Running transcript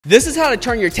This is how to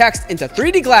turn your text into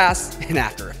 3D glass in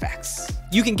After Effects.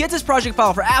 You can get this project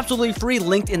file for absolutely free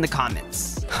linked in the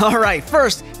comments. Alright,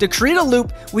 first, to create a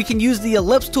loop, we can use the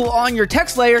ellipse tool on your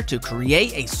text layer to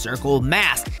create a circle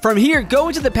mask. From here, go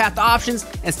into the path options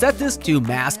and set this to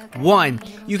mask 1.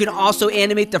 You can also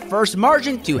animate the first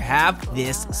margin to have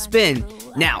this spin.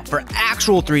 Now, for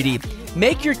actual 3D,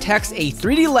 make your text a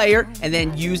 3D layer and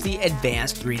then use the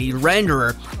advanced 3D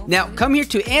renderer. Now, come here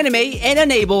to animate and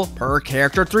enable per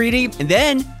character 3D, and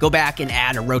then go back and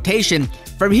add a rotation.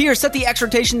 From here, set the X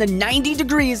rotation to 90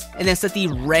 degrees, and then set the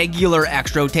regular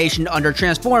X rotation under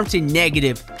transform to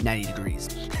negative 90 degrees.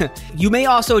 You may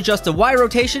also adjust the Y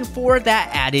rotation for that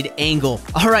added angle.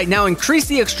 Alright, now increase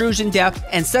the extrusion depth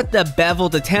and set the bevel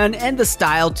to 10 and the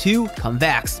style to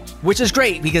convex, which is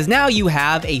great because now you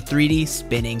have a 3D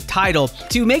spinning title.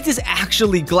 To make this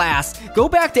actually glass, go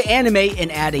back to animate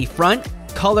and add a front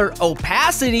color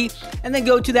opacity, and then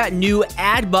go to that new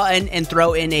add button and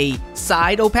throw in a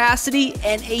side opacity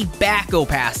and a back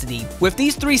opacity. With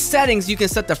these three settings, you can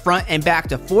set the front and back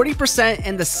to 40%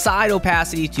 and the side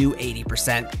opacity to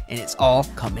 80%, and it's all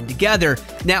coming together.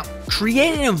 Now,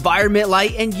 create an environment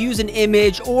light and use an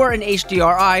image or an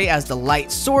HDRI as the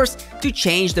light source to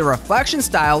change the reflection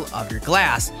style of your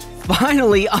glass.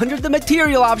 Finally, under the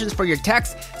material options for your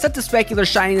text, set the specular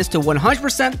shininess to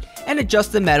 100% and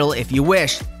adjust the metal if you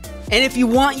wish. And if you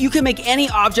want, you can make any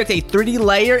object a 3D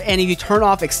layer, and if you turn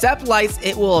off accept lights,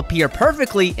 it will appear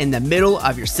perfectly in the middle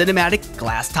of your cinematic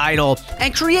glass title.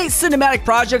 And create cinematic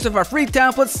projects with our free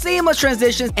templates, seamless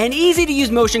transitions, and easy to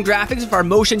use motion graphics with our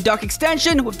motion duck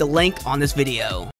extension with the link on this video.